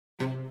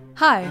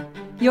Hi,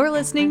 you're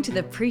listening to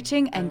the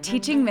preaching and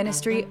teaching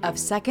ministry of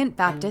Second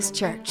Baptist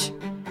Church.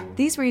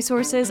 These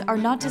resources are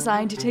not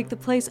designed to take the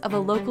place of a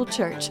local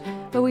church,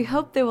 but we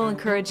hope they will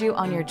encourage you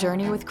on your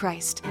journey with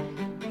Christ.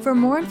 For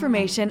more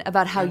information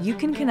about how you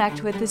can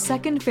connect with the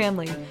Second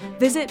family,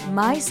 visit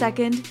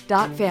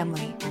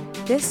mysecond.family.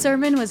 This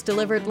sermon was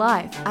delivered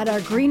live at our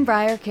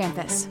Greenbrier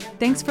campus.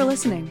 Thanks for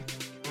listening.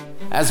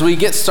 As we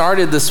get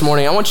started this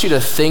morning, I want you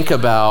to think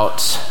about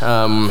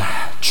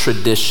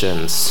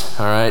traditions,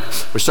 all right?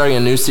 We're starting a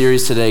new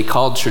series today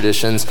called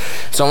Traditions.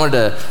 So I wanted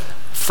to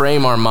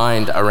frame our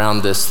mind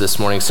around this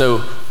morning. So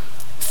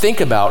think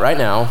about right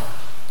now,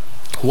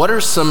 what are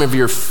some of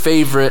your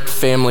favorite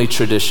family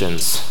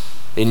traditions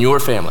in your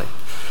family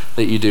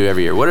that you do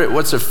every year?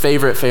 What's a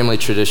favorite family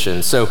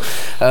tradition? So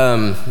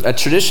a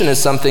tradition is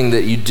something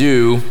that you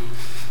do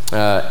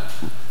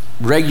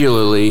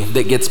regularly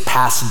that gets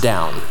passed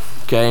down.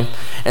 Okay,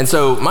 and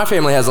so my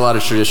family has a lot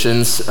of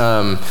traditions.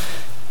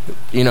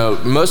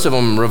 Most of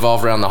them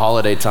revolve around the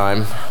holiday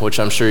time, which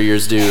I'm sure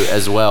yours do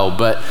as well.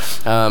 But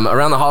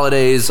around the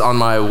holidays on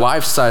my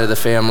wife's side of the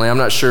family, I'm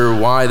not sure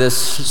why this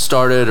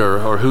started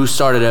or who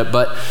started it,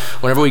 but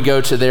whenever we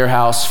go to their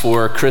house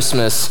for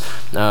Christmas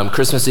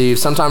Eve,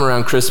 sometime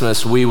around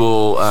Christmas, we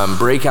will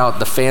break out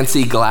the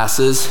fancy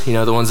glasses,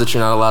 the ones that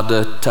you're not allowed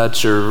to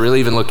touch or really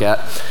even look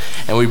at.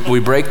 And we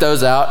break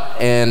those out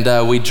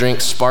and we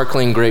drink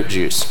sparkling grape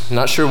juice.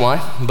 Not sure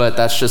why, but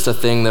that's just a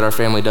thing that our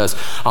family does.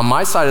 On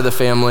my side of the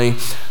family,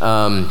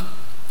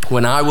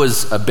 when I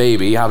was a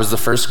baby, I was the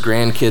first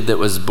grandkid that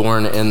was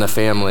born in the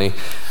family.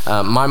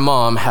 My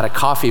mom had a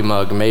coffee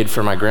mug made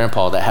for my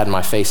grandpa that had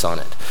my face on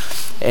it.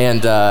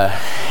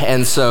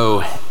 And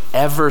so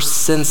ever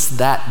since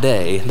that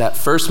day, that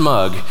first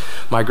mug,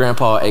 my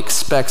grandpa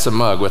expects a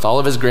mug with all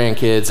of his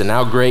grandkids and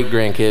now great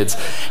grandkids.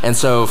 And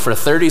so for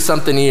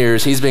 30-something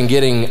years, he's been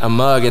getting a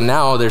mug, and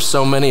now there's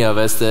so many of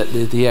us that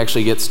he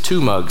actually gets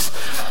 2 mugs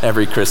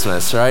every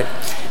Christmas, right?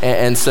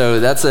 And so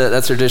that's a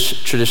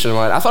tradition of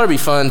mine. I thought it'd be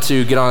fun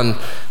to get on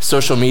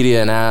social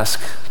media and ask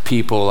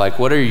people, like,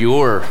 what are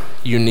your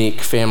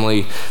unique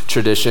family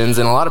traditions?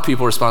 And a lot of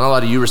people responded, a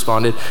lot of you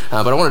responded,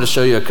 but I wanted to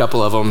show you a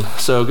couple of them.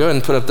 So go ahead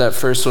and put up that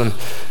first one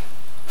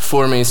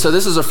for me. So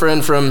this is a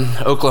friend from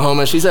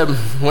Oklahoma. She said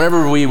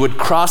whenever we would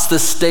cross the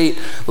state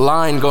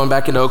line going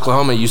back into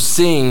Oklahoma, you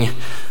sing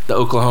the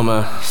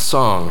Oklahoma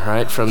song,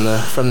 right, from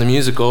the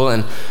musical,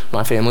 and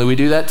my family, we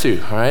do that too,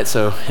 all right?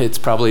 So it's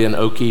probably an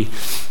Okie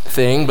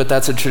thing, but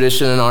that's a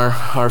tradition in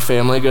our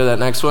family. Go to that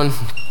next one.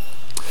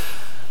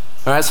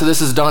 All right, so this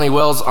is Donnie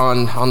Wells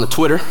on the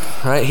Twitter,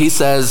 right? He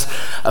says,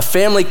 a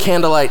family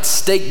candlelight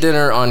steak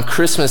dinner on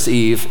Christmas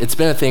Eve. It's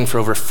been a thing for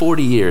over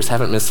 40 years.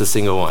 Haven't missed a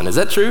single one. Is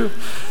that true?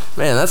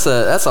 Man, that's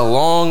a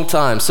long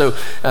time. So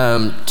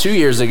 2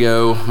 years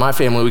ago, my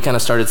family, we kind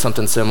of started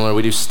something similar.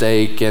 We do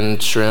steak and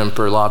shrimp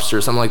or lobster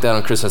or something like that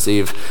on Christmas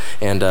Eve,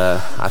 and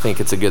I think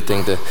it's a good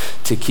thing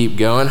to keep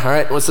going. All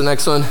right, what's the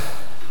next one?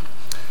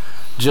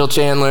 Jill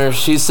Chandler,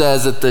 she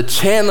says that the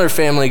Chandler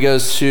family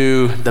goes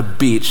to the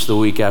beach the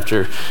week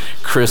after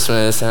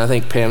Christmas, and I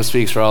think Pam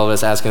speaks for all of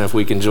us asking if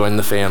we can join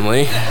the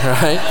family,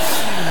 right?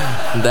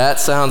 That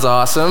sounds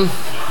awesome.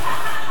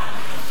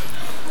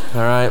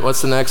 All right,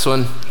 what's the next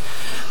one?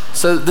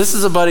 So this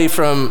is a buddy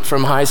from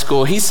high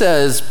school. He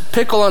says,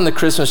 pickle on the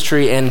Christmas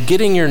tree and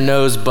getting your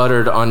nose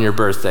buttered on your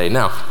birthday.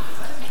 Now,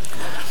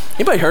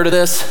 anybody heard of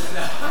this?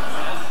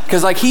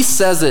 Because he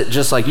says it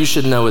just like you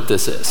should know what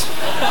this is,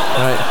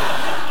 right?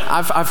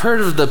 I've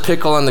heard of the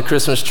pickle on the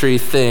Christmas tree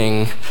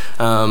thing,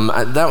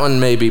 that one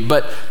maybe,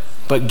 but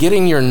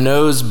getting your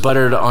nose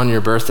buttered on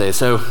your birthday.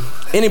 So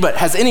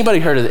has anybody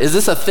heard of it? Is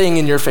this a thing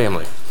in your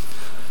family?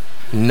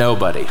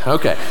 Nobody.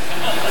 Okay.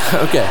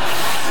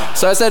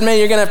 So I said, man,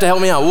 you're gonna have to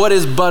help me out. What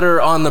is butter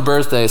on the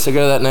birthday? So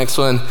go to that next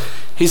one.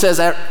 He says,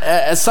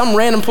 at some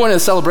random point of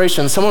the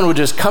celebration, someone would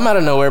just come out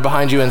of nowhere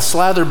behind you and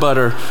slather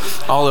butter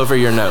all over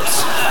your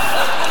nose.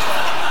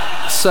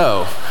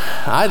 So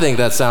I think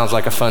that sounds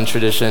like a fun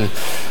tradition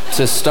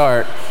to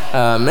start.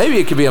 Maybe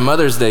it could be a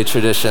Mother's Day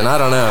tradition. I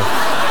don't know.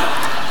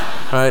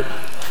 All right.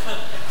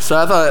 So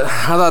I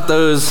thought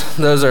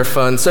those are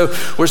fun. So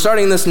we're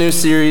starting this new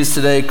series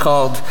today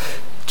called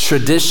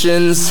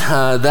Traditions.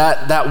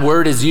 That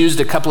word is used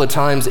a couple of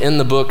times in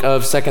the book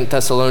of 2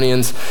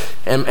 Thessalonians.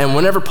 And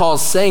whenever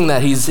Paul's saying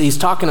that, he's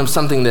talking of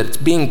something that's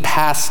being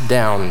passed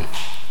down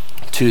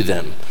to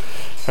them.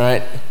 All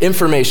right,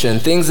 information,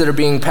 things that are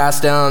being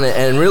passed down,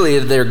 and really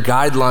they're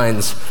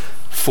guidelines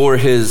for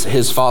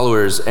his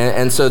followers.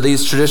 And so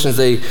these traditions,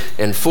 they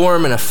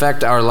inform and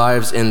affect our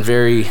lives in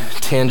very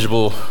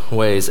tangible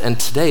ways. And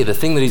today, the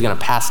thing that he's going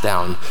to pass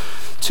down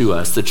to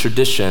us, the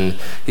tradition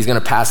he's going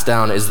to pass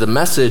down, is the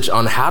message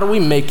on how do we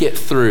make it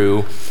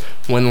through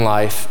when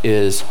life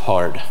is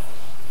hard.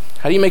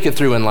 How do you make it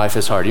through when life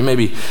is hard? You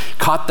maybe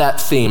caught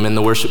that theme in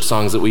the worship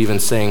songs that we even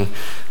sang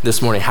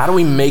this morning. How do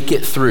we make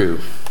it through?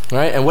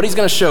 Right? And what he's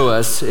going to show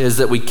us is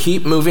that we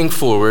keep moving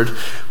forward,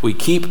 we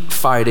keep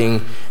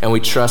fighting, and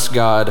we trust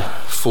God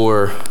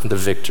for the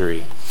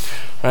victory.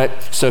 Right?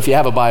 So if you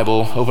have a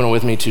Bible, open it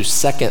with me to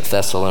 2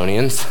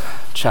 Thessalonians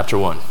chapter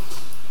 1.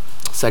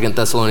 2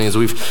 Thessalonians.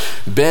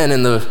 We've been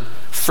in the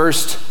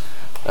first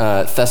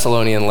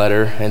Thessalonian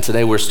letter, and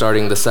today we're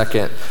starting the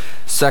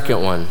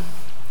second one.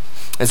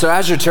 And so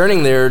as you're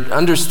turning there,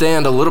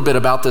 understand a little bit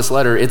about this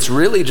letter. It's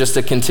really just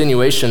a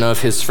continuation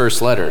of his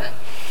first letter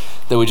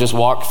that we just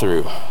walked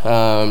through.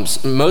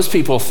 Most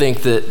people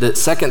think that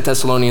 2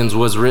 Thessalonians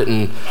was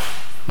written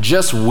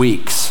just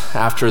weeks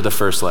after the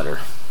first letter,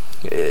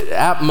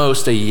 at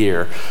most a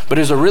year. But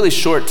it was a really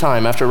short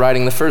time after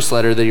writing the first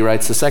letter that he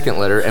writes the second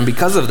letter. And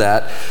because of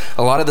that,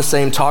 a lot of the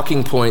same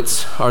talking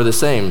points are the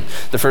same.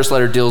 The first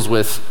letter deals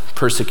with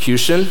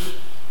persecution,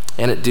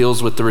 and it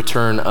deals with the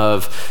return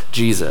of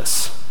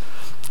Jesus.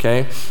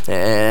 Okay?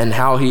 And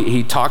how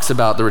he talks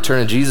about the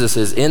return of Jesus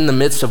is in the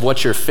midst of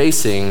what you're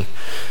facing,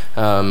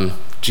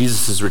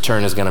 Jesus'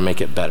 return is going to make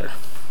it better.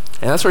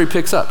 And that's where he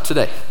picks up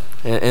today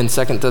in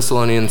 2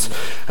 Thessalonians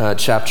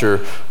chapter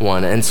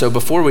 1. And so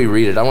before we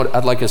read it,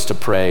 I'd like us to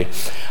pray.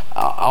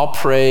 I'll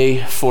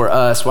pray for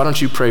us. Why don't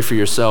you pray for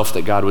yourself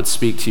that God would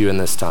speak to you in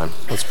this time?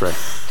 Let's pray.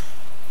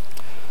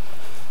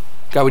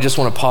 God, we just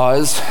want to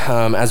pause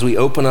as we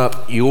open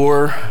up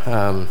your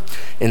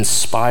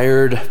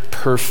inspired,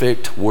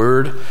 perfect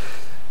word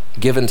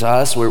given to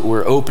us.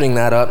 We're opening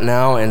that up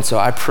now, and so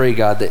I pray,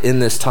 God, that in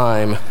this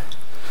time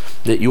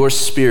that your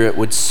Spirit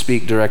would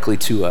speak directly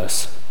to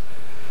us,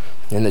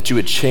 and that you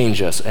would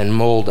change us and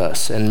mold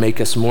us and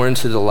make us more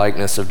into the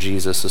likeness of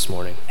Jesus this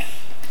morning.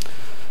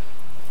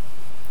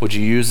 Would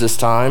you use this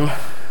time?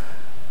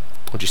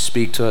 Would you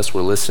speak to us?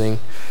 We're listening,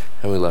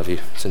 and we love you.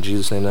 It's in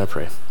Jesus' name that I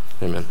pray.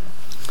 Amen.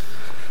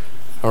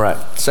 All right,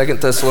 2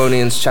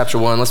 Thessalonians chapter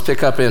 1. Let's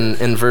pick up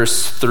in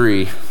verse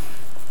 3.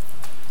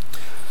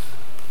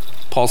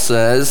 Paul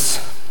says,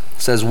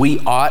 we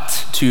ought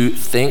to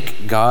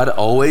thank God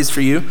always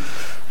for you,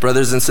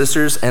 brothers and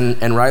sisters,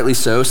 and rightly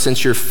so,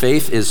 since your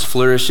faith is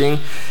flourishing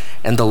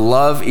and the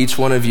love each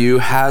one of you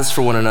has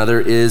for one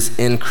another is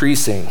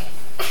increasing.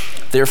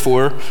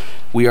 Therefore,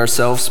 we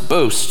ourselves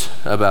boast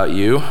about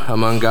you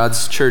among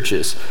God's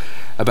churches,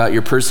 about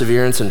your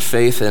perseverance and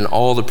faith and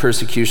all the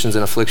persecutions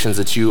and afflictions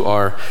that you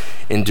are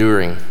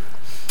enduring.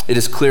 It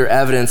is clear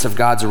evidence of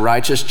God's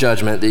righteous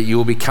judgment that you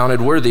will be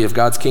counted worthy of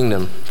God's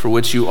kingdom, for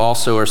which you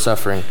also are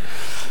suffering.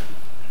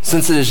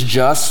 Since it is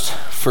just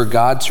for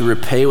God to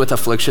repay with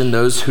affliction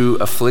those who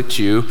afflict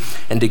you,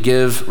 and to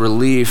give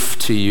relief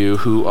to you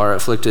who are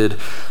afflicted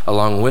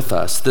along with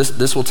us.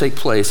 This will take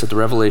place at the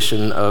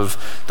revelation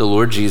of the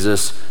Lord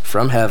Jesus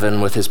from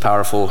heaven with his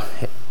powerful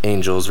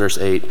angels, verse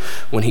 8,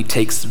 when he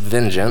takes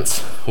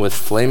vengeance with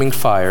flaming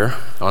fire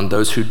on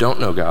those who don't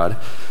know God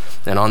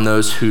and on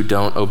those who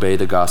don't obey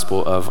the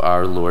gospel of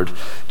our Lord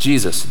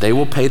Jesus. They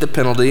will pay the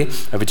penalty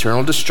of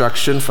eternal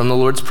destruction from the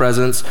Lord's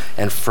presence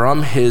and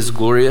from his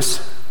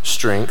glorious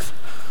strength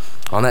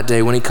on that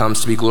day when he comes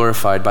to be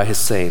glorified by his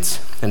saints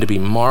and to be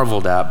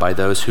marveled at by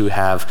those who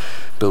have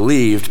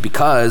believed,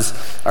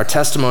 because our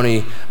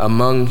testimony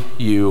among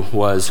you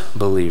was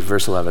believed.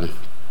 Verse 11,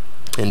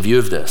 in view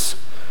of this,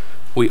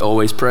 we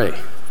always pray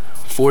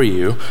for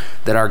you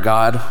that our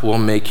God will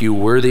make you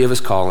worthy of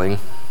his calling,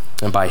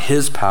 and by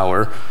his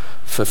power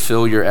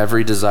fulfill your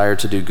every desire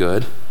to do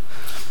good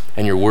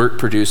and your work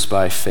produced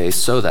by faith,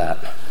 so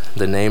that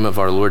the name of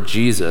our Lord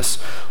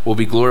Jesus will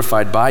be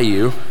glorified by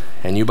you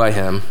and you by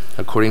him,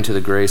 according to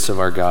the grace of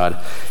our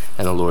God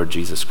and the Lord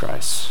Jesus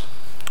Christ.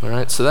 All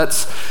right, so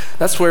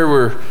that's where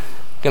we're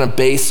going to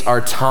base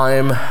our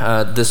time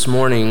this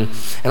morning.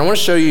 And I want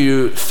to show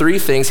you three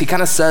things. He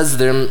kind of says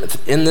them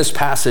in this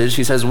passage.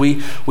 He says,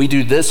 we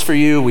do this for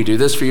you, we do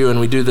this for you, and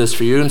we do this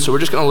for you. And so we're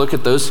just going to look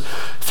at those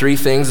three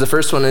things. The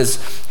first one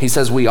is, he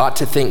says, we ought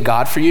to thank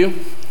God for you.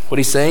 What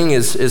he's saying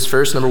is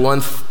first, number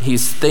one,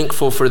 he's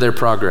thankful for their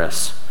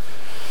progress.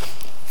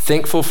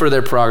 Thankful for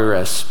their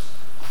progress.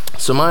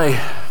 So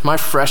my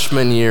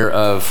freshman year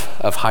of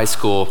high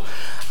school,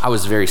 I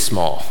was very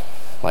small,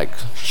 like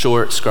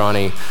short,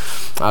 scrawny.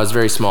 I was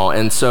very small.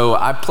 And so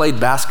I played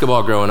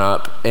basketball growing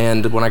up.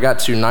 And when I got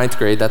to ninth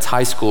grade, that's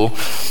high school,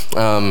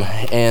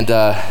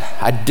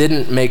 I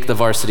didn't make the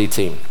varsity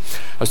team.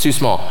 I was too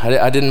small.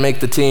 I didn't make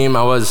the team.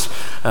 I was,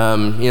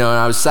 and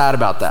I was sad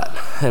about that.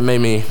 It made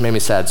me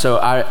sad. So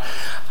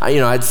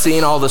I'd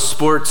seen all the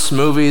sports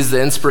movies,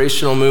 the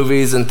inspirational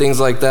movies and things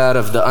like that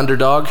of the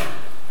underdog.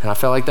 And I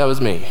felt like that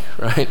was me,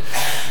 right?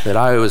 That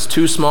I was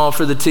too small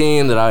for the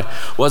team, that I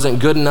wasn't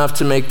good enough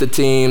to make the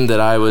team, that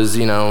I was,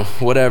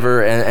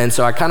 whatever. And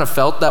so I kind of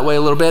felt that way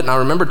a little bit. And I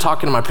remember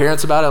talking to my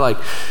parents about it, like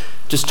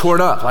just torn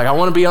up. Like, I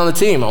want to be on the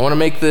team. I want to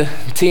make the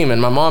team.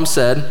 And my mom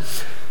said,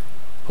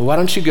 well, why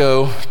don't you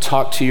go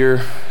talk to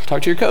your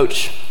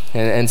coach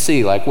and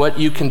see like what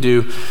you can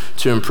do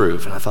to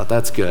improve. And I thought,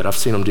 that's good. I've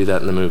seen them do that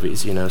in the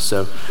movies,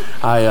 So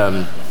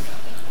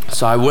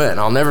So I went.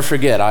 I'll never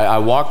forget. I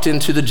walked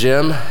into the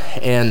gym,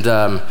 and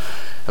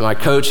my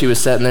coach, he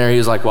was sitting there. He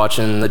was like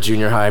watching the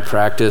junior high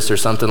practice or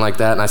something like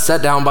that. And I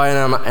sat down by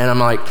him, and I'm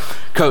like,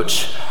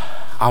 Coach,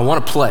 I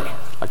want to play.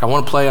 Like, I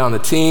want to play on the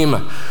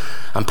team.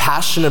 I'm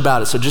passionate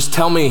about it. So just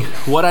tell me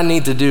what I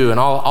need to do, and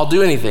I'll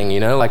do anything.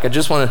 Like I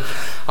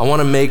want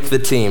to make the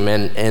team.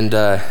 And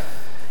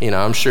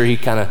I'm sure he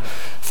kind of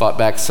fought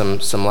back some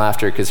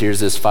laughter, because here's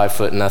this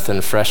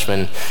 5'0"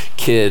 freshman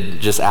kid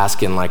just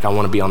asking, like, I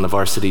want to be on the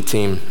varsity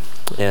team.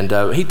 And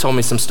he told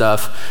me some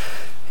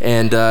stuff,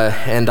 and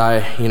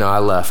I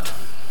left.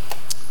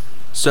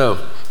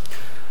 So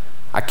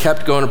I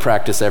kept going to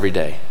practice every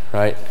day,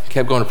 right?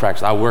 Kept going to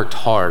practice. I worked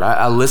hard.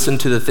 I listened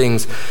to the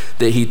things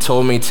that he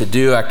told me to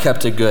do. I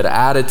kept a good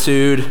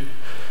attitude.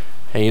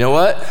 And you know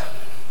what?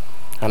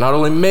 I not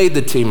only made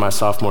the team my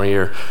sophomore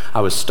year,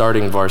 I was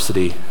starting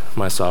varsity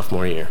my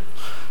sophomore year,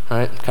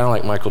 right? Kind of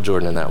like Michael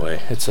Jordan in that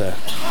way.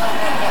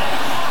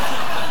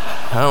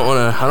 I don't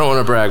want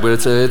to brag,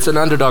 but it's an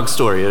underdog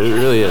story. It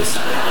really is,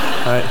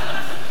 right?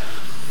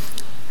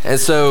 And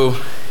so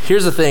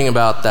here's the thing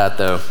about that,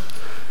 though.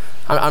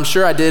 I'm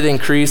sure I did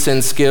increase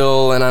in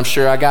skill, and I'm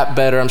sure I got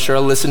better. I'm sure I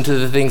listened to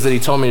the things that he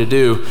told me to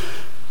do.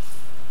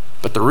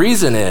 But the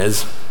reason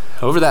is,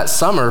 over that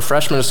summer,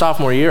 freshman to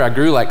sophomore year, I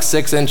grew like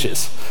 6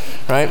 inches,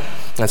 right?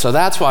 And so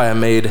that's why I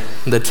made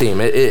the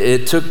team.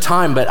 It took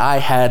time, but I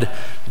had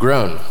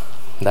grown.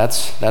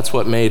 That's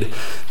what made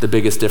the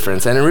biggest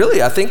difference. And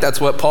really, I think that's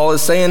what Paul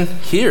is saying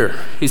here.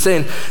 He's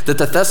saying that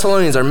the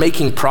Thessalonians are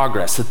making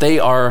progress, that they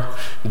are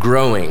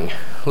growing.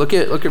 Look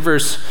at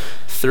verse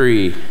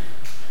 3.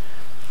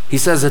 He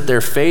says that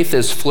their faith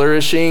is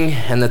flourishing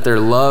and that their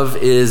love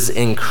is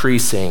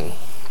increasing.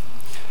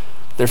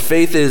 Their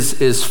faith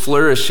is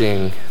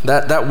flourishing.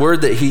 That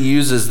word that he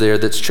uses there,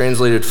 that's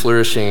translated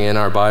flourishing in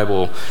our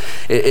Bible,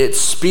 it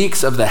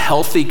speaks of the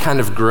healthy kind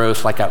of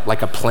growth like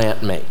a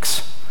plant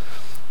makes.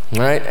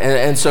 Right?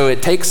 And so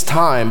it takes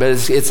time, but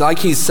it's like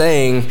he's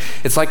saying,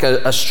 it's like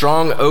a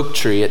strong oak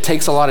tree. It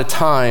takes a lot of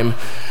time,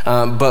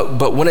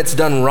 but when it's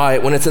done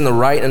right, when it's in the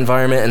right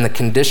environment and the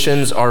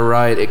conditions are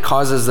right, it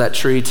causes that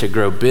tree to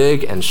grow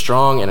big and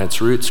strong, and its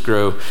roots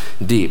grow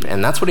deep.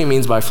 And that's what he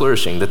means by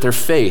flourishing, that their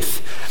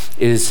faith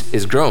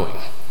is growing,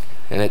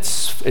 and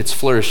it's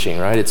flourishing,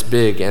 right? It's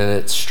big and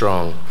it's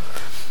strong.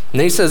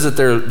 And he says that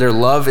their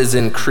love is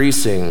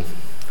increasing,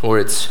 or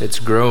it's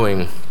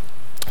growing.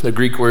 The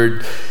Greek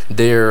word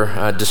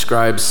there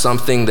describes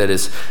something that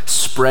is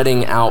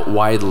spreading out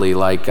widely,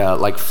 like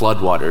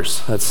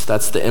floodwaters.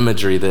 That's the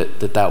imagery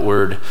that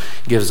word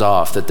gives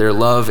off, that their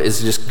love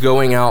is just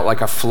going out like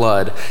a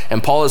flood.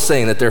 And Paul is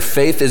saying that their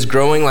faith is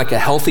growing like a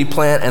healthy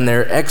plant, and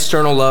their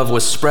external love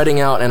was spreading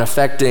out and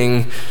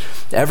affecting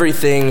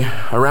everything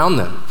around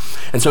them.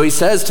 And so he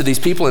says to these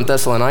people in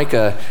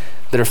Thessalonica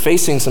that are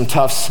facing some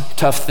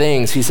tough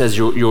things, he says,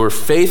 your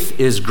faith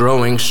is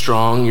growing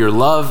strong, your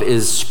love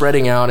is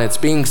spreading out, and it's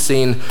being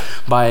seen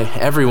by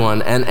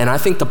everyone. And I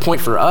think the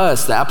point for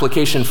us, the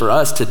application for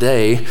us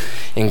today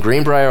in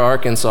Greenbrier,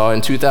 Arkansas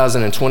in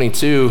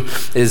 2022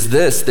 is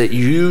this, that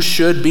you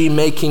should be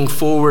making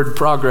forward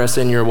progress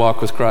in your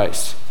walk with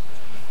Christ.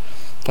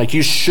 Like,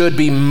 you should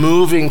be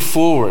moving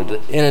forward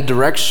in a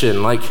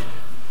direction,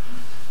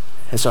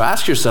 and so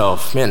ask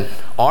yourself, man,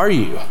 are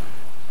you?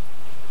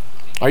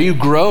 Are you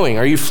growing?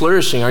 Are you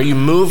flourishing? Are you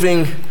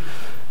moving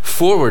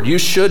forward? You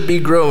should be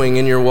growing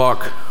in your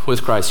walk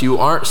with Christ. You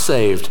aren't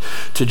saved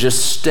to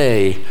just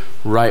stay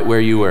right where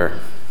you were.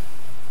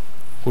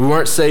 We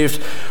weren't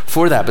saved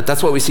for that, but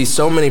that's what we see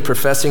so many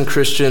professing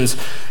Christians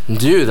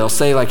do. They'll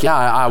say, like, yeah,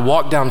 I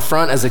walked down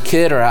front as a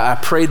kid, or I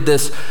prayed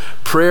this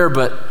prayer,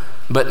 but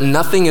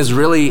nothing is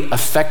really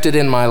affected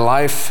in my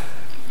life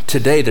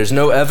today. There's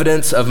no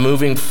evidence of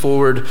moving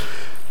forward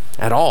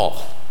at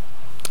all.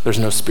 There's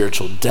no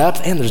spiritual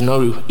depth, and there's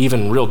no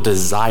even real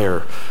desire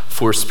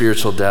for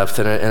spiritual depth.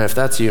 And if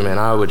that's you, man,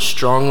 I would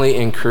strongly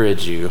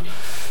encourage you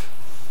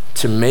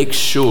to make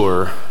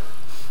sure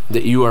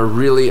that you are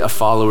really a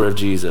follower of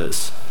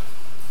Jesus.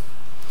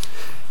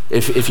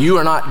 If you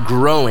are not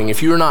growing,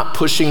 if you are not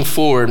pushing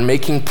forward,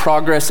 making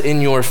progress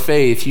in your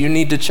faith, you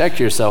need to check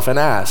yourself and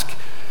ask,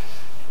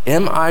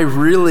 am I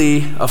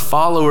really a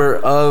follower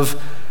of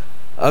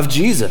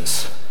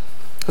Jesus?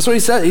 That's what he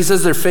said. He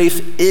says their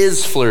faith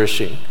is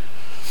flourishing.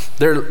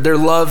 Their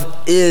love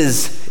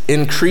is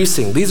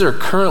increasing. These are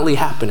currently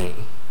happening.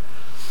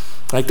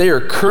 Like, they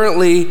are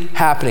currently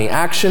happening.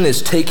 Action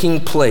is taking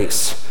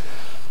place.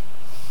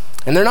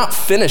 And they're not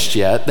finished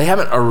yet. They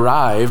haven't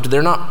arrived.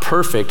 They're not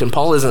perfect. And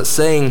Paul isn't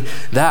saying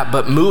that,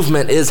 but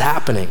movement is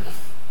happening.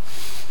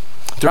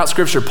 Throughout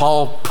Scripture,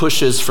 Paul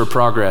pushes for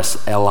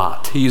progress a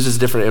lot. He uses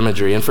different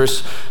imagery. In 1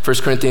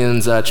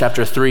 Corinthians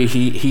chapter 3,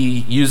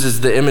 he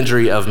uses the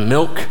imagery of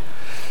milk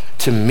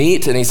to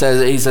meat, and he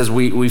says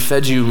we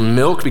fed you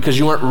milk because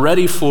you weren't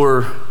ready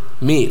for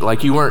meat,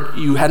 like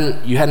you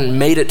hadn't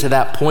made it to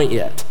that point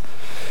yet.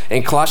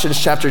 In Colossians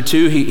chapter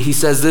 2, he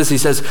says this, he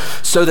says,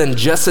 so then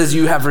just as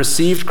you have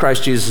received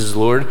Christ Jesus as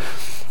Lord,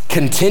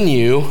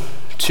 continue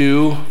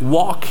to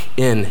walk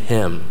in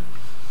him.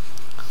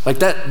 Like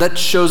that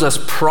shows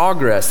us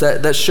progress,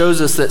 that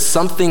shows us that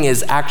something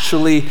is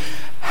actually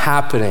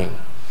happening.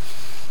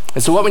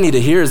 And so what we need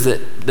to hear is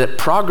that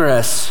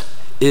progress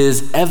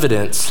is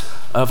evidence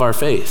of our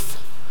faith.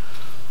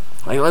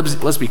 Like,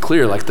 let's be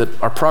clear, like, that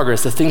our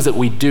progress, the things that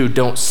we do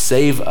don't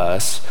save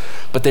us,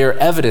 but they are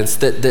evidence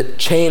that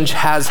change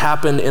has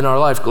happened in our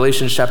life.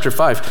 Galatians chapter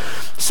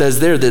 5 says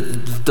there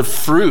that the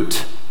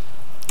fruit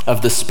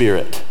of the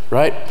Spirit,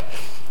 right?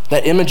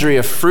 That imagery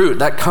of fruit,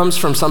 that comes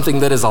from something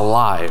that is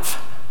alive.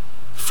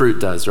 Fruit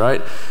does,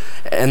 right?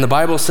 And the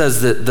Bible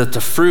says that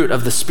the fruit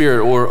of the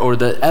Spirit or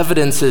the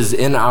evidences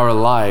in our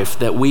life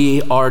that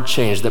we are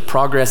changed, that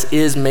progress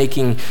is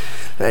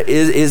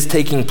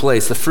taking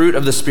place. The fruit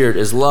of the Spirit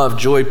is love,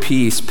 joy,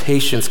 peace,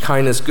 patience,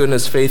 kindness,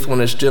 goodness,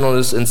 faithfulness,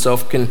 gentleness, and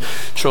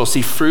self-control.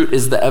 See, fruit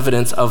is the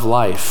evidence of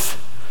life.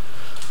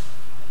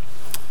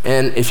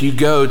 And if you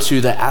go to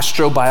the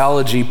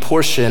astrobiology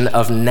portion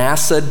of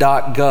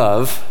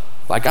nasa.gov,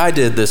 like I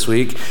did this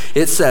week,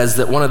 it says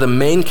that one of the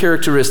main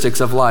characteristics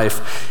of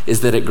life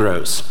is that it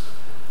grows.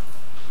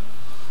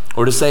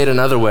 Or to say it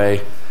another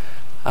way,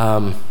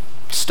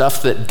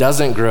 stuff that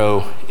doesn't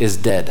grow is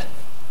dead,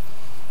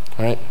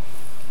 right?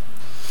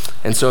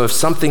 And so if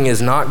something is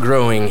not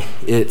growing,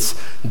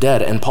 it's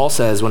dead. And Paul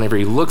says, whenever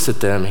he looks at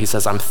them, he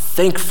says, I'm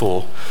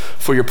thankful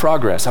for your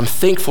progress. I'm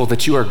thankful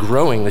that you are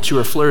growing, that you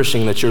are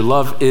flourishing, that your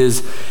love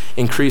is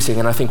increasing.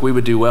 And I think we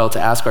would do well to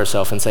ask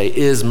ourselves and say,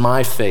 is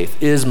my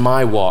faith, is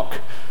my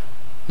walk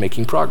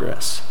making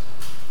progress?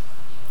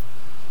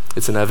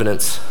 It's an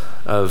evidence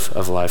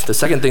of life. The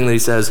second thing that he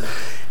says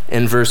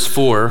in verse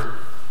 4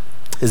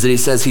 is that he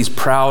says he's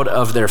proud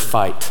of their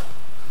fight.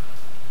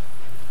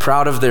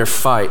 Proud of their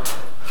fight.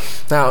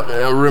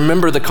 Now,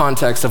 remember the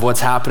context of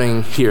what's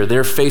happening here.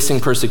 They're facing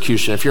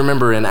persecution. If you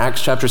remember in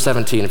Acts chapter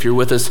 17, if you're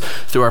with us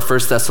through our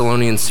First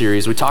Thessalonians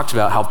series, we talked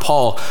about how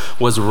Paul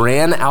was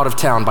ran out of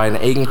town by an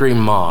angry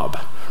mob,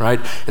 right?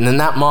 And then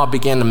that mob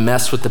began to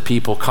mess with the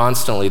people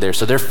constantly there.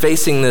 So they're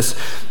facing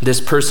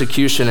this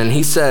persecution. And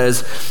he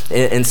says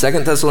in 2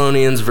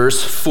 Thessalonians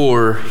verse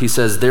 4, he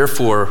says,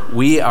 therefore,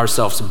 we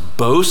ourselves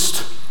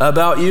boast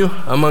about you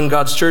among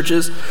God's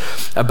churches,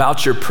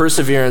 about your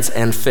perseverance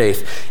and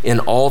faith in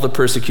all the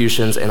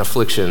persecutions and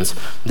afflictions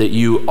that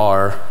you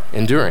are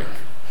enduring.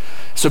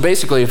 So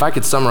basically, if I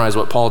could summarize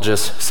what Paul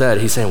just said,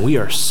 he's saying, we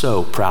are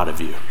so proud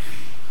of you.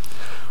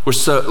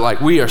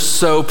 We are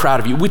so proud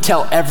of you. We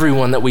tell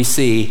everyone that we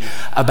see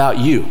about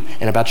you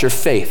and about your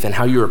faith and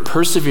how you are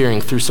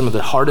persevering through some of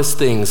the hardest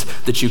things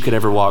that you could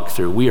ever walk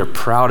through. We are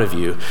proud of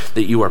you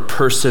that you are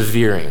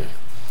persevering.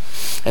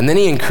 And then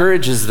he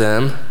encourages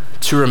them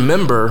to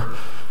remember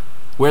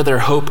where their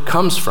hope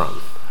comes from.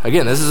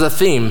 Again, this is a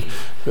theme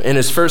in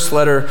his first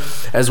letter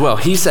as well.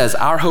 He says,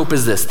 our hope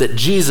is this, that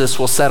Jesus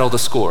will settle the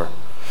score.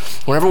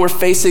 Whenever we're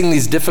facing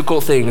these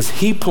difficult things,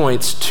 he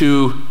points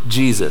to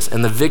Jesus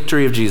and the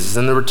victory of Jesus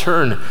and the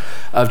return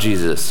of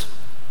Jesus.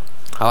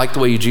 I like the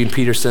way Eugene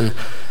Peterson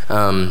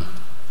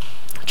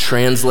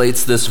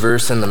translates this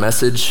verse in the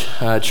Message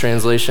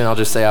translation. I'll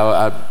just say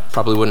I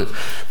probably wouldn't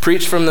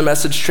preach from the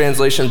Message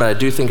translation, but I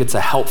do think it's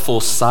a helpful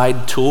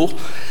side tool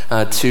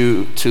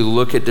to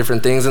look at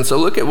different things. And so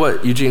look at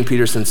what Eugene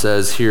Peterson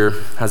says here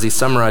as he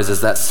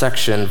summarizes that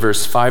section,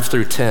 verse 5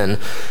 through 10,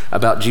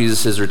 about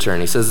Jesus' return.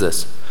 He says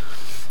this,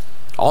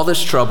 all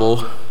this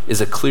trouble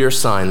is a clear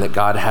sign that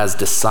God has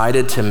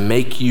decided to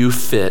make you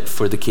fit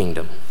for the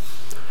kingdom.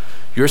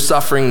 You're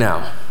suffering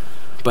now,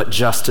 but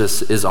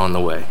justice is on the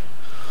way.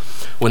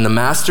 When the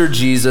Master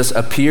Jesus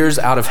appears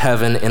out of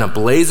heaven in a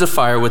blaze of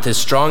fire with his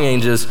strong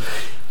angels,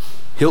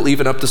 he'll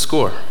even up the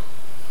score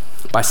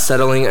by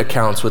settling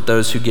accounts with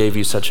those who gave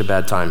you such a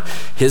bad time.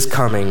 His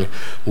coming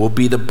will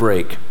be the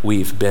break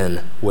we've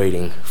been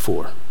waiting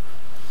for.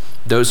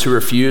 Those who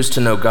refuse to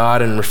know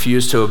God and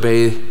refuse to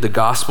obey the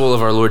gospel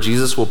of our Lord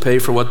Jesus will pay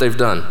for what they've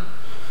done.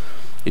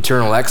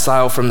 Eternal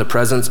exile from the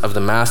presence of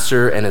the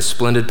Master and his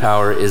splendid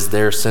power is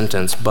their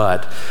sentence,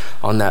 but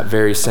on that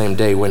very same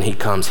day when he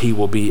comes, he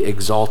will be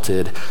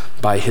exalted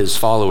by his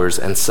followers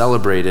and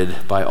celebrated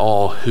by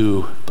all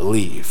who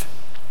believe.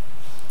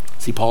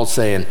 See, Paul's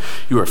saying,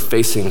 you are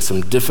facing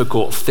some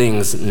difficult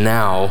things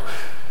now.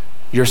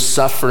 You're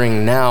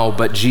suffering now,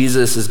 but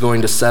Jesus is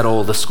going to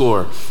settle the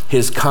score.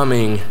 His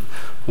coming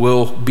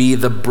will be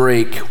the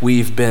break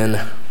we've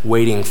been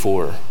waiting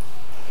for.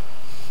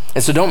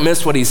 And so don't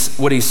miss what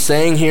he's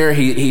saying here.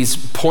 He's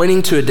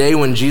pointing to a day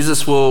when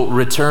Jesus will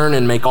return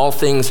and make all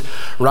things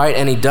right.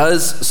 And he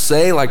does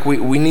say, like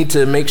we need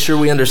to make sure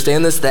we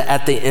understand this, that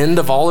at the end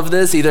of all of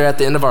this, either at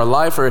the end of our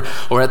life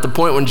or at the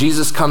point when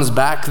Jesus comes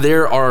back,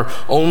 there are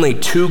only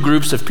two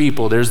groups of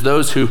people. There's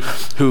those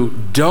who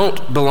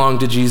don't belong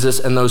to Jesus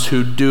and those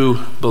who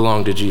do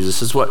belong to Jesus.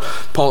 This is what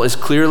Paul is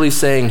clearly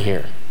saying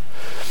here.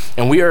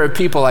 And we are a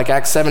people, like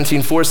Acts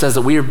 17:4 says,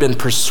 that we have been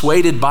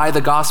persuaded by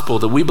the gospel,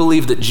 that we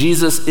believe that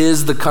Jesus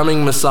is the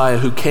coming Messiah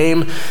who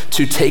came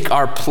to take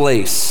our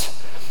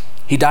place.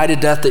 He died a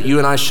death that you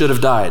and I should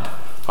have died.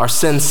 Our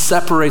sin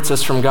separates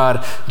us from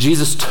God.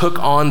 Jesus took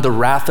on the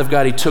wrath of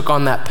God. He took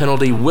on that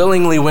penalty,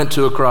 willingly went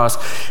to a cross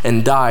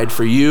and died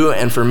for you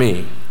and for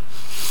me.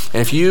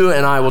 And if you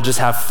and I will just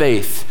have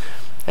faith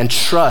and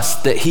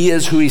trust that he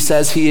is who he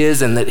says he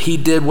is and that he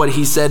did what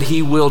he said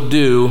he will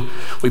do,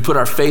 we put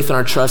our faith and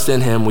our trust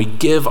in him, we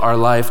give our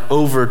life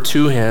over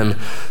to him,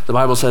 the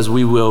Bible says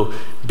we will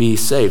be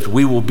saved.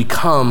 We will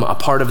become a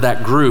part of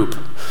that group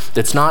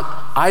that's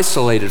not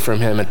isolated from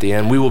him at the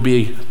end. We will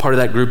be part of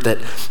that group that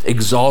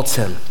exalts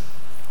him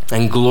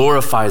and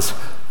glorifies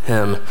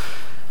him,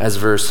 as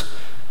verse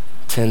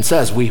 10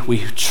 says. We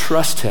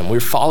trust him. We're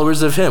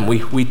followers of him.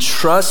 We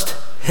trust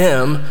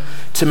him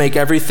to make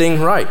everything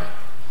right,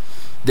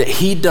 that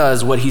he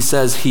does what he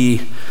says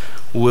he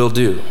will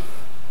do.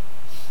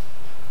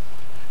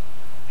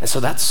 And so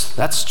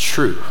that's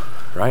true,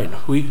 right?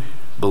 We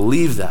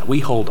believe that. We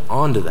hold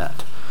on to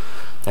that.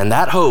 And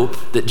that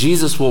hope that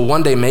Jesus will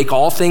one day make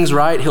all things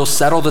right, he'll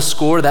settle the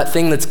score, that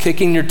thing that's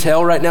kicking your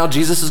tail right now,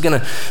 Jesus is going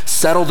to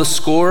settle the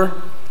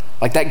score.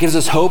 Like, that gives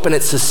us hope and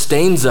it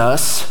sustains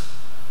us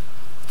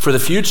for the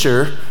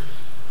future,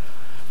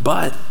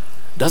 but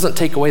doesn't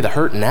take away the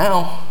hurt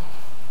now,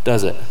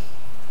 does it?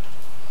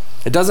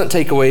 It doesn't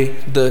take away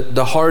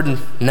the hard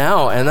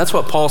now, and that's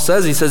what Paul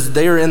says. He says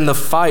they are in the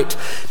fight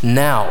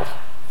now.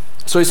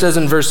 So he says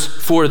in verse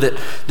 4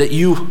 that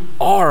you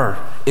are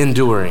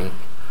enduring.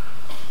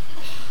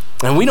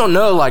 And we don't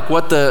know like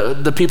what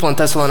the people in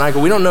Thessalonica,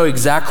 we don't know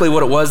exactly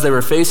what it was they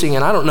were facing,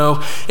 and I don't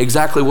know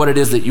exactly what it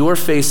is that you're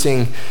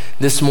facing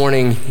this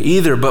morning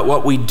either, but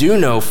what we do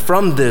know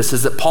from this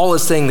is that Paul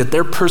is saying that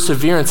their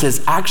perseverance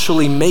is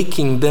actually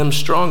making them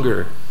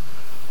stronger.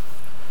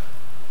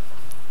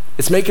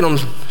 It's making them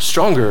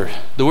stronger.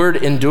 The word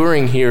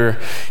enduring here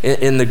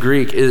in the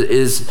Greek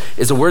is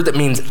a word that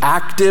means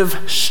active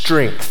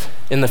strength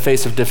in the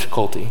face of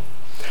difficulty.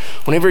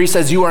 Whenever he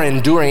says you are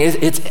enduring,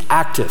 it's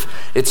active,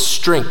 it's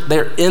strength.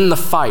 They're in the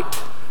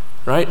fight,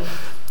 right?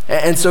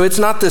 And so it's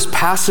not this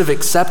passive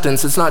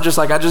acceptance. It's not just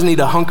like I just need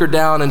to hunker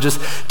down and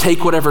just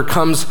take whatever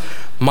comes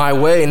my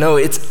way. No,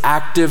 it's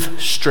active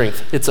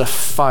strength. It's a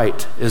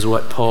fight is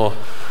what Paul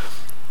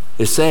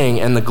is saying.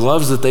 And the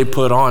gloves that they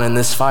put on in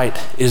this fight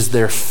is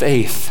their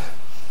faith.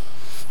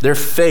 Their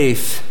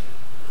faith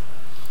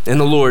in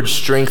the Lord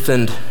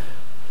strengthened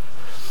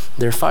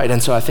their fight.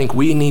 And so I think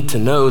we need to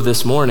know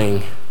this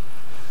morning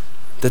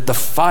that the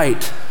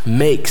fight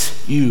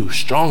makes you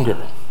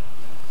stronger.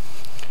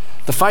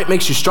 The fight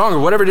makes you stronger.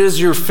 Whatever it is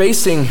you're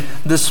facing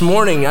this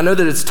morning, I know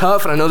that it's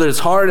tough and I know that it's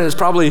hard and it's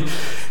probably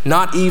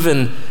not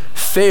even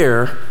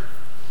fair.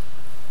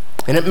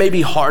 And it may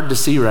be hard to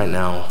see right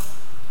now,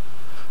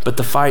 but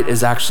the fight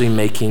is actually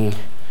making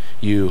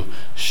you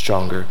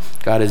stronger.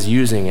 God is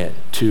using it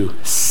to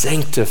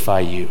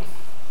sanctify you.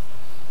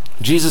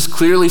 Jesus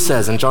clearly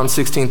says in John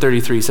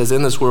 16:33, he says,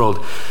 in this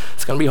world,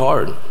 it's going to be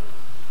hard.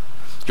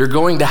 You're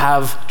going to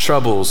have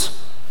troubles.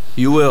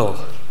 You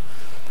will.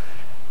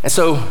 And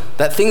so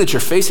that thing that you're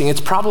facing, it's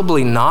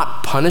probably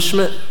not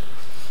punishment.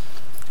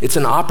 It's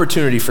an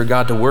opportunity for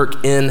God to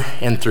work in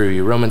and through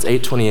you. Romans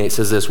 8:28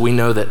 says this, we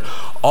know that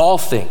all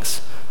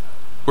things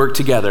work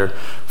together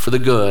for the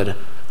good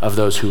of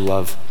those who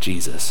love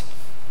Jesus,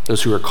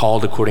 those who are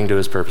called according to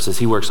his purposes.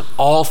 He works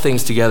all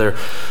things together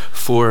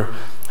for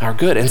our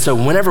good. And so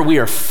whenever we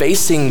are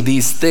facing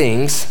these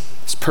things,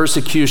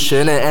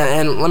 persecution,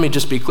 and let me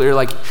just be clear,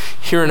 like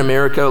here in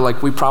America,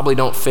 like we probably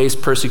don't face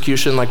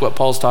persecution like what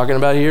Paul's talking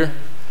about here,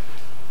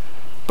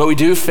 but we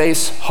do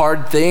face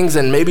hard things,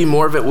 and maybe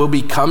more of it will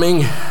be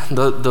coming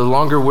the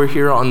longer we're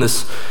here on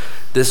this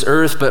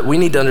earth. But we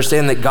need to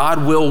understand that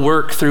God will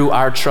work through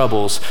our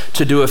troubles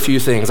to do a few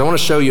things. I want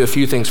to show you a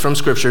few things from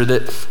Scripture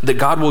that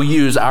God will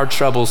use our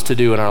troubles to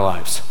do in our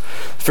lives.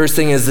 First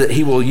thing is that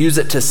he will use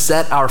it to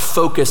set our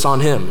focus on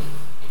him.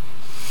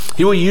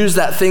 He will use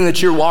that thing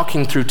that you're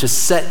walking through to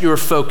set your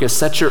focus,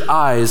 set your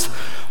eyes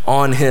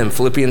on him.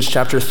 Philippians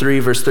chapter 3,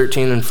 verse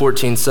 13 and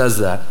 14 says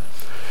that.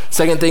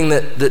 Second thing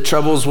that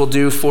troubles will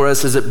do for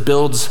us is it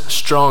builds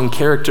strong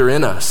character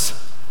in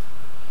us.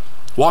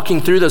 Walking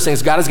through those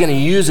things, God is going to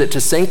use it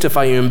to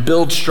sanctify you and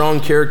build strong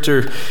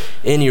character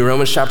in you.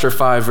 Romans chapter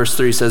 5, verse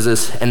 3 says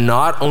this, and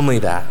not only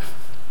that,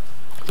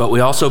 but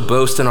we also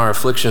boast in our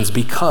afflictions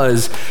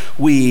because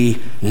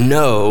we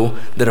know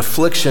that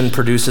affliction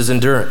produces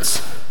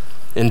endurance.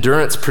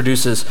 Endurance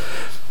produces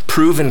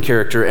proven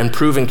character, and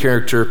proven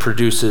character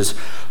produces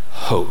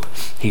hope.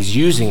 He's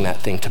using that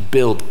thing to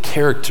build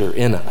character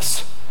in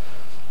us.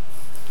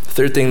 The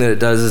third thing that it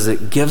does is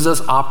it gives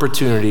us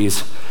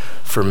opportunities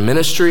for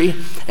ministry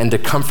and to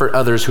comfort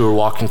others who are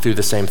walking through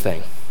the same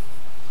thing.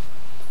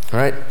 All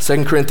right,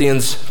 2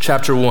 Corinthians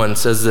chapter 1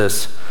 says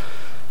this,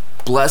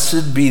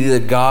 blessed be the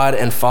God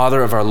and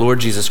Father of our Lord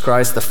Jesus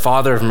Christ, the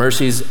Father of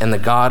mercies and the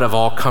God of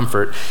all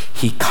comfort.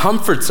 He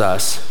comforts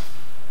us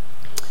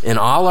in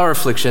all our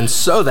afflictions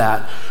so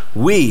that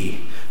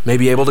we may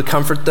be able to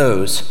comfort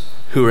those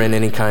who are in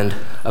any kind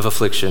of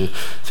affliction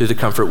through the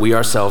comfort we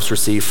ourselves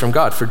receive from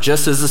God. For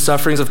just as the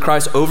sufferings of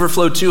Christ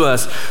overflow to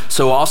us,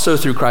 so also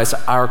through Christ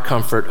our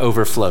comfort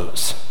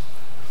overflows.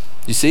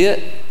 You see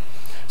it?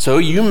 So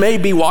you may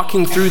be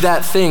walking through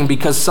that thing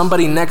because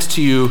somebody next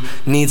to you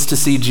needs to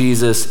see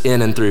Jesus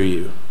in and through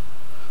you.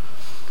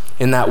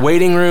 In that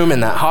waiting room,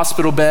 in that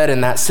hospital bed, in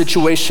that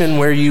situation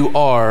where you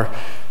are,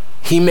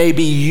 he may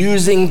be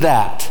using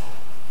that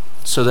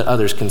so that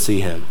others can see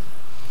him.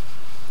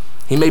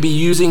 He may be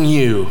using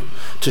you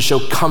to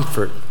show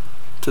comfort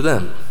to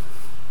them.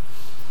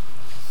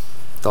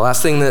 The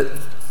last thing that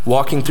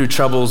walking through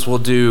troubles will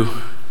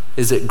do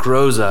is it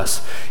grows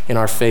us in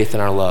our faith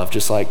and our love.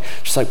 Just like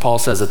Paul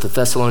says that the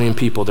Thessalonian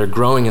people, they're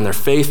growing in their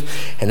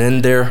faith and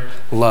in their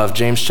love.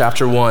 James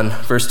chapter 1,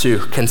 verse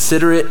 2,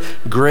 consider it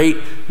great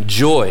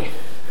joy,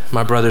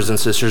 my brothers and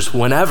sisters,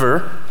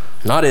 whenever,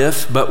 not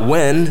if, but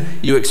when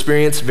you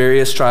experience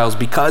various trials,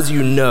 because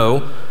you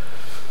know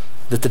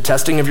that the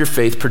testing of your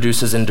faith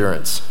produces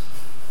endurance.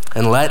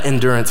 And let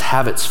endurance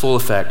have its full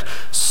effect,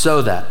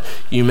 so that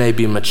you may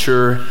be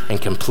mature and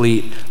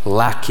complete,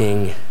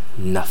 lacking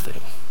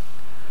nothing.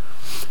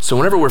 So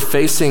whenever we're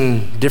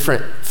facing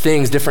different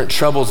things, different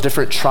troubles,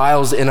 different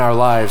trials in our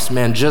lives,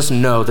 man, just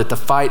know that the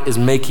fight is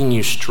making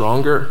you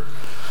stronger,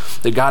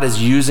 that God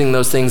is using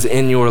those things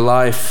in your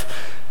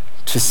life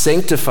to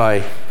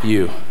sanctify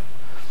you.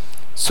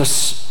 So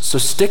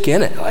stick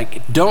in it.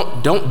 Like,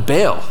 don't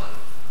bail.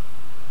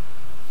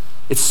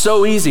 It's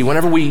so easy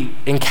whenever we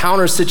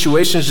encounter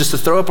situations just to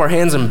throw up our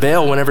hands and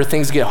bail whenever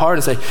things get hard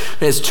and say,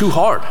 man, it's too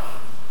hard.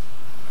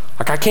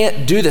 Like, I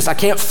can't do this. I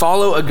can't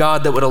follow a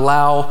God that would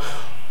allow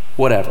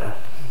whatever.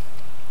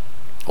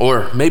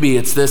 Or maybe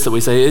it's this that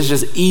we say, it's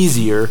just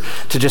easier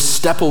to just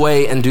step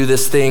away and do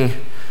this thing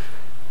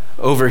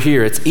over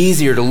here. It's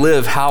easier to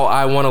live how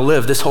I want to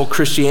live. This whole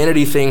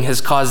Christianity thing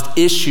has caused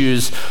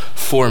issues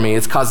for me.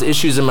 It's caused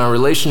issues in my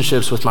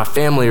relationships with my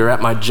family or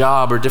at my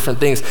job or different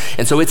things.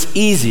 And so it's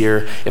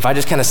easier if I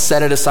just kind of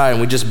set it aside and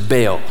we just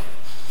bail.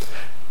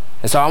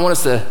 And so I want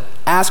us to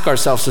ask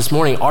ourselves this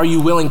morning, are you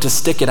willing to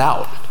stick it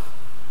out?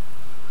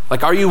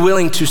 Like, are you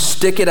willing to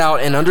stick it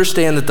out and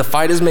understand that the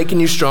fight is making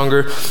you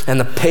stronger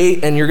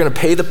and you're going to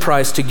pay the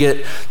price to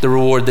get the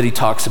reward that he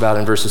talks about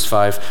in verses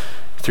 5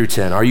 through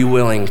 10? Are you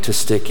willing to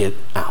stick it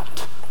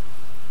out?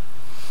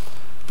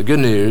 The good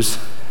news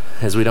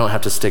is we don't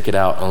have to stick it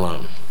out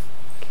alone,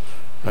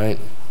 right?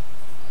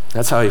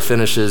 That's how he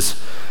finishes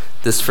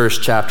this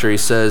first chapter. He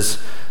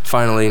says,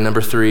 finally,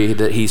 number 3,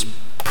 that he's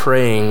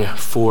praying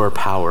for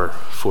power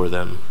for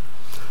them.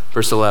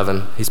 Verse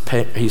 11,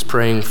 he's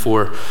praying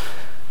for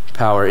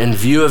power. In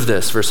view of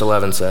this, verse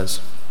 11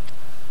 says,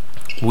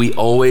 we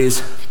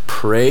always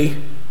pray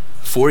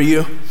for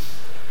you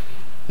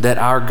that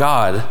our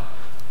God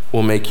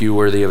will make you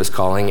worthy of his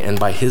calling, and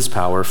by his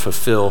power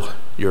fulfill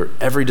your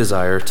every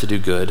desire to do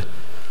good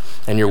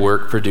and your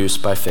work produced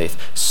by faith,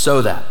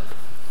 so that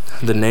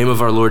the name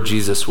of our Lord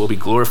Jesus will be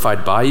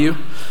glorified by you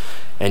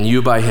and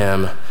you by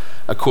him,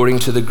 according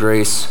to the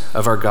grace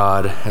of our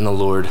God and the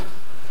Lord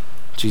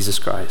Jesus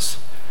Christ.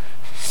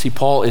 See,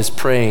 Paul is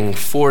praying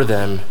for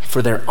them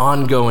for their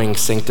ongoing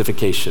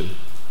sanctification,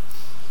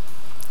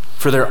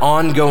 for their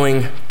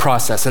ongoing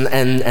process.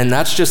 And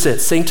that's just it.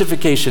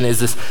 Sanctification is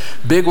this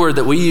big word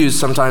that we use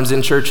sometimes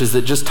in churches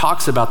that just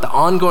talks about the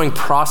ongoing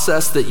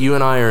process that you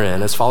and I are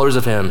in as followers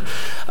of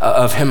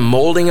him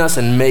molding us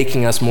and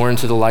making us more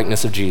into the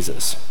likeness of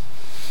Jesus.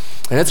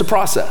 And it's a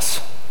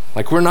process.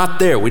 Like, we're not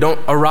there. We don't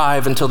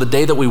arrive until the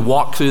day that we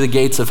walk through the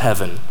gates of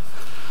heaven.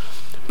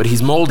 But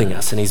he's molding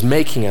us and he's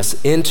making us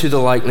into the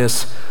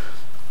likeness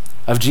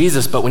of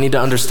Jesus. But we need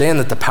to understand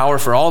that the power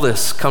for all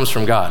this comes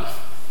from God.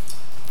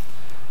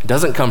 It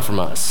doesn't come from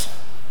us.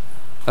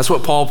 That's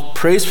what Paul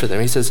prays for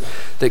them. He says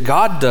that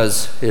God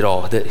does it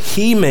all, that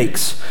he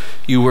makes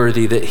you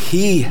worthy, that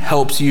he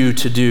helps you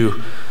to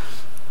do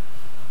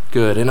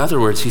good. In other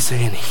words, he's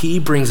saying he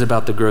brings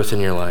about the growth in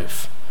your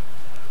life.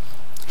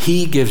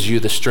 He gives you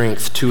the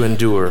strength to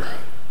endure.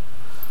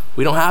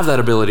 We don't have that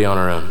ability on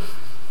our own.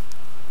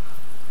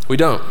 We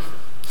don't.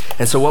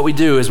 And so what we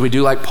do is we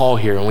do like Paul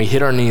here, and we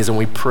hit our knees and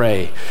we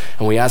pray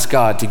and we ask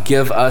God to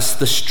give us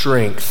the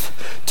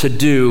strength to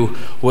do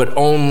what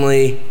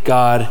only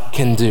God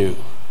can do.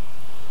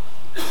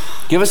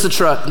 Give us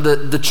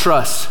the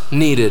trust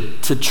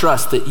needed to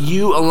trust that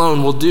you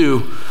alone will do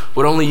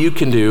what only you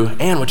can do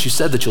and what you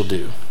said that you'll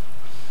do.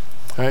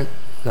 All right?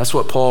 That's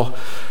what Paul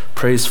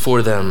prays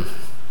for them.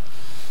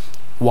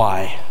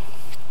 Why?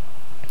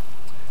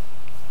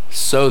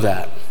 So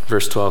that,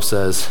 verse 12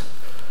 says,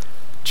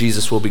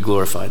 Jesus will be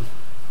glorified.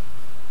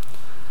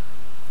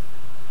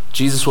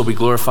 Jesus will be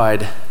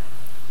glorified,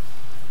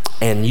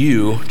 and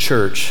you,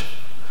 church,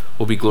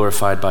 will be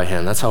glorified by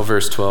him. That's how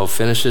verse 12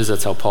 finishes.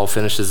 That's how Paul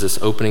finishes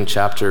this opening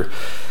chapter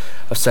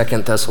of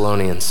 2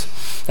 Thessalonians.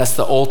 That's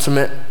the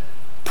ultimate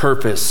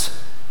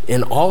purpose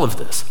in all of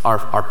this.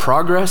 Our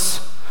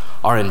progress,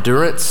 our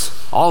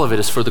endurance, all of it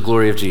is for the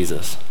glory of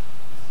Jesus.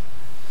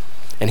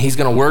 And he's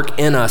going to work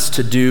in us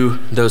to do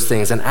those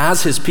things. And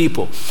as his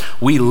people,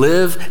 we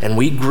live and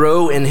we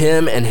grow in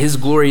him, and his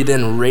glory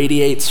then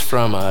radiates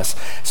from us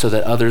so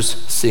that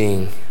others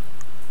seeing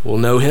will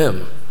know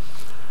him.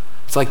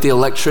 It's like the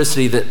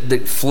electricity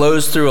that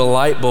flows through a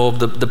light bulb.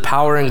 The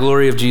power and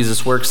glory of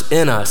Jesus works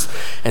in us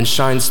and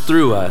shines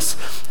through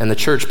us. And the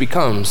church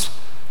becomes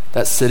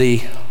that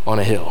city on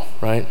a hill,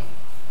 right?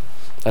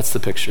 That's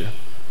the picture.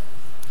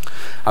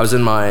 I was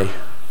in my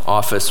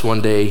office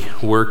one day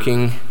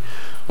working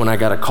when I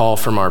got a call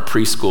from our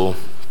preschool.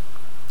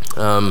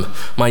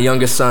 My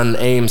youngest son,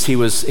 Ames, he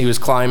was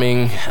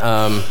climbing.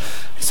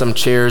 some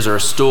chairs or a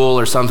stool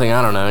or something.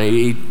 I don't know.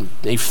 He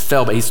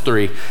fell, he's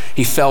 3.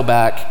 He fell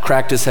back,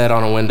 cracked his head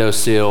on a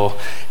windowsill,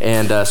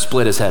 and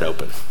split his head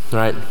open,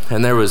 right?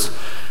 And there was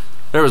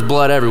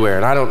blood everywhere,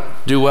 and I don't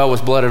do well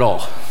with blood at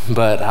all,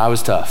 but I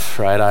was tough,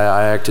 right?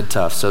 I acted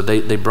tough. So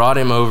they brought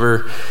him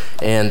over,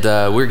 and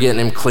we're getting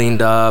him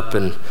cleaned up,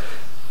 and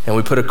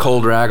we put a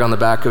cold rag on the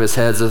back of his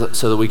head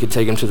so that we could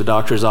take him to the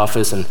doctor's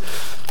office, and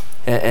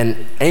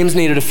Ames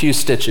needed a few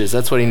stitches.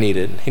 That's what he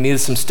needed. He needed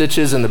some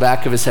stitches in the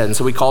back of his head. And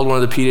so we called one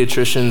of the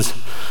pediatricians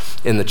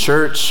in the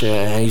church,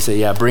 and he said,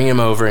 yeah, bring him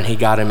over. And he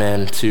got him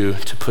in to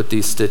put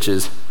these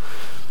stitches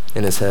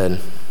in his head.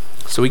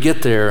 So we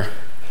get there,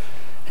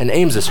 and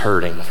Ames is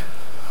hurting,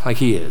 like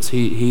he is.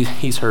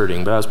 He's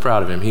hurting, but I was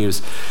proud of him. He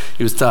was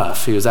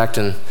tough. He was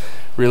acting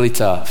really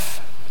tough.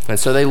 And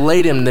so they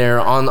laid him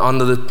there on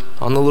the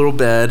little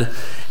bed,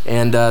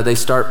 and they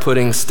start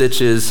putting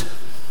stitches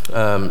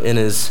in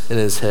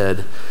his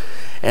head.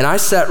 And I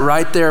sat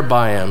right there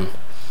by him,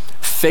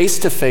 face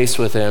to face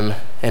with him,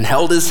 and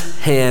held his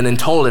hand and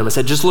told him, I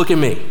said, just look at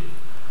me.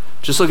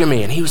 Just look at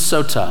me. And he was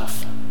so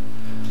tough.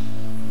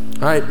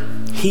 All right?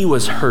 He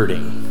was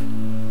hurting.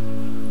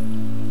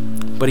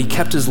 But he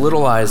kept his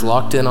little eyes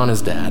locked in on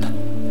his dad.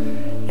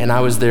 And I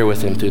was there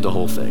with him through the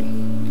whole thing.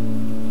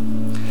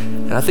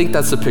 And I think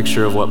that's the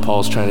picture of what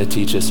Paul's trying to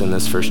teach us in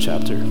this first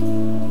chapter.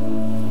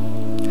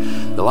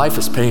 The life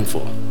is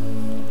painful.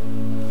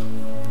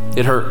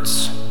 It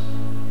hurts.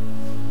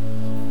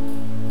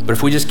 But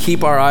if we just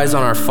keep our eyes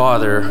on our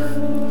Father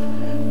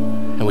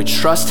and we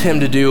trust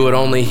him to do what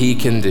only he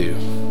can do,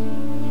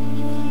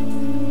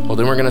 well,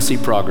 then we're going to see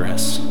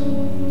progress.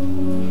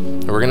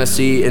 And we're going to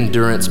see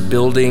endurance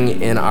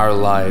building in our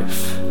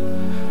life.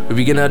 We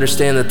begin to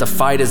understand that the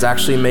fight is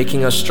actually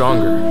making us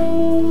stronger.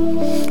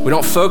 We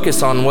don't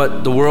focus on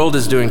what the world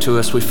is doing to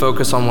us. We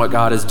focus on what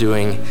God is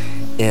doing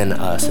in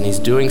us. And he's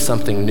doing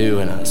something new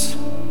in us.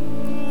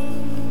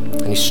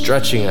 And he's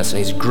stretching us, and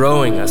he's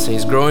growing us, and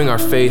he's growing our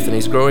faith, and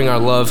he's growing our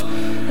love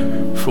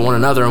for one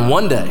another. And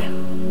one day,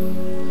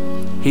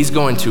 he's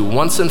going to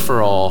once and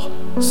for all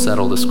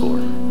settle the score.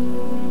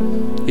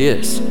 He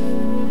is.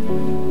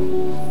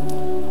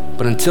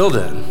 But until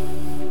then,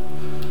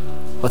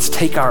 let's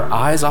take our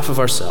eyes off of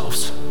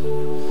ourselves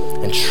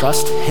and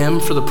trust him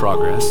for the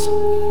progress.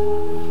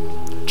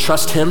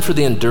 Trust him for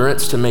the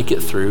endurance to make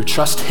it through.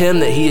 Trust him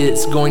that he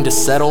is going to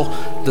settle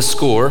the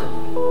score.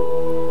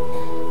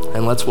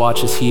 And let's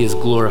watch as he is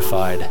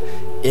glorified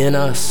in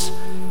us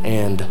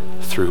and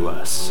through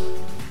us.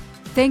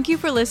 Thank you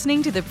for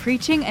listening to the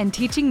preaching and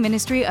teaching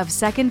ministry of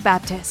Second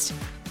Baptist.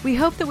 We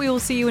hope that we will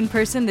see you in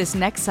person this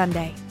next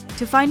Sunday.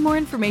 To find more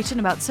information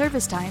about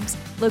service times,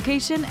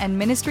 location, and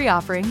ministry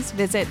offerings,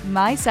 visit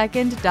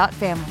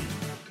mysecond.family.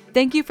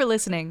 Thank you for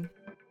listening.